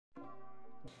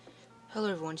Hello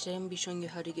everyone, today I'm going to be showing you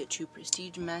how to get to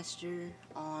Prestige Master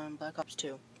on Black Ops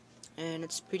 2. And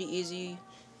it's pretty easy,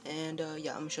 and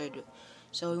yeah, I'm going to show you how to do it.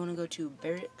 So you want to go to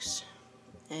Barracks,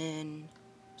 and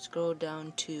scroll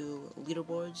down to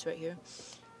Leaderboards right here.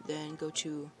 Then go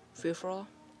to Free For All,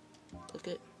 click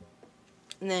it.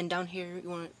 And then down here, you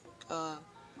want to,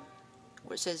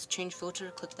 where it says Change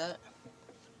Filter, click that.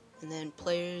 And then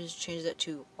Players, change that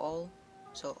to All,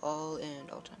 so All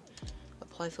and All Time.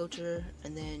 Apply filter,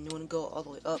 and then you want to go all the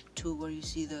way up to where you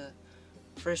see the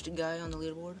first guy on the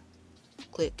leaderboard.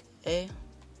 Click A,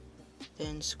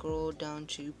 then scroll down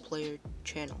to player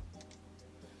channel.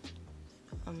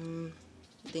 Then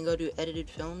go to edited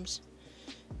films,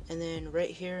 and then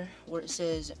right here where it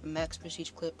says max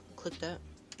prestige clip, click that.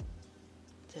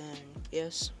 Then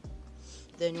yes.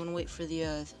 Then you want to wait for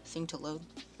the thing to load.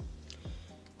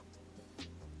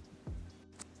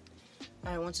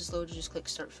 Alright, once it's loaded, just click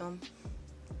start film.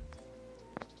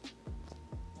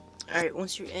 Alright,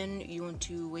 once you're in, you want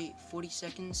to wait 40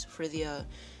 seconds for the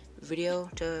video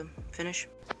to finish.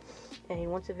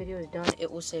 And once the video is done, it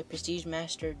will say Prestige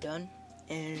Master done.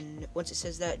 And once it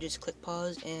says that, just click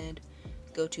pause and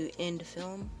go to end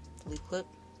film, delete clip.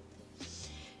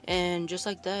 And just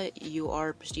like that, you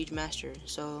are Prestige Master.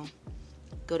 So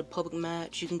go to public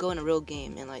match. You can go in a real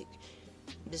game, and like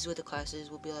this is what the classes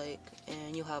will be like,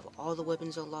 and you'll have all the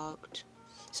weapons unlocked.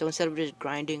 So instead of just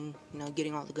grinding,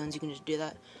 getting all the guns, you can just do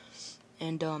that.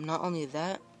 And not only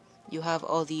that, you have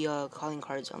all the calling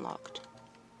cards unlocked.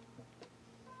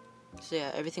 So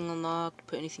yeah, everything unlocked,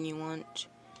 put anything you want.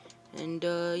 And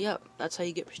yeah, that's how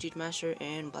you get Prestige Master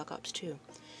and Black Ops 2.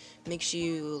 Make sure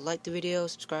you like the video,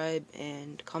 subscribe,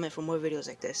 and comment for more videos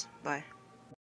like this. Bye.